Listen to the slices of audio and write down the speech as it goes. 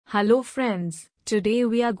Hello friends, today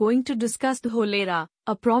we are going to discuss Dholera,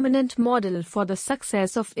 a prominent model for the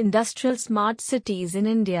success of industrial smart cities in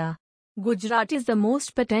India. Gujarat is the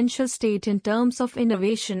most potential state in terms of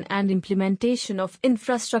innovation and implementation of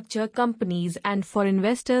infrastructure companies and for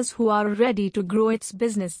investors who are ready to grow its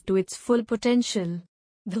business to its full potential.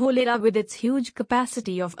 Dholera, with its huge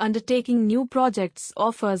capacity of undertaking new projects,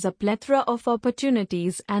 offers a plethora of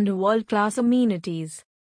opportunities and world-class amenities.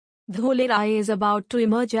 Dholera is about to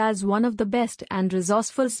emerge as one of the best and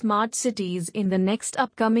resourceful smart cities in the next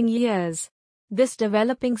upcoming years. This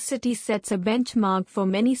developing city sets a benchmark for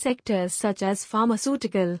many sectors such as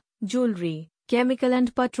pharmaceutical, jewelry, chemical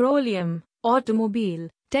and petroleum, automobile,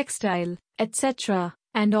 textile, etc.,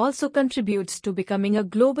 and also contributes to becoming a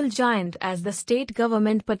global giant as the state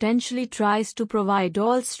government potentially tries to provide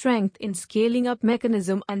all strength in scaling up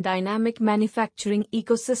mechanism and dynamic manufacturing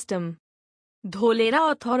ecosystem.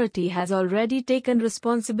 Dholera Authority has already taken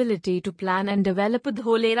responsibility to plan and develop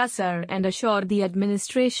Dholera Sir and assure the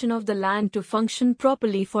administration of the land to function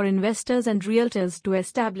properly for investors and realtors to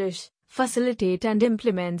establish, facilitate and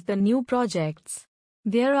implement the new projects.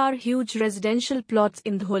 There are huge residential plots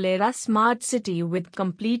in Dholera Smart City with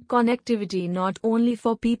complete connectivity not only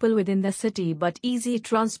for people within the city but easy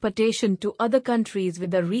transportation to other countries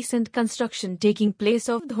with the recent construction taking place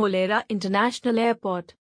of Dholera International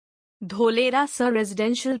Airport. Dholera Sir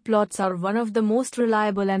residential plots are one of the most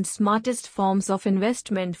reliable and smartest forms of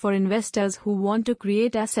investment for investors who want to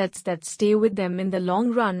create assets that stay with them in the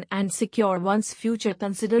long run and secure one's future.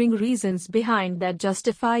 Considering reasons behind that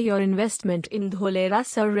justify your investment in Dholera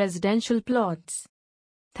Sir residential plots.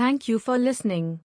 Thank you for listening.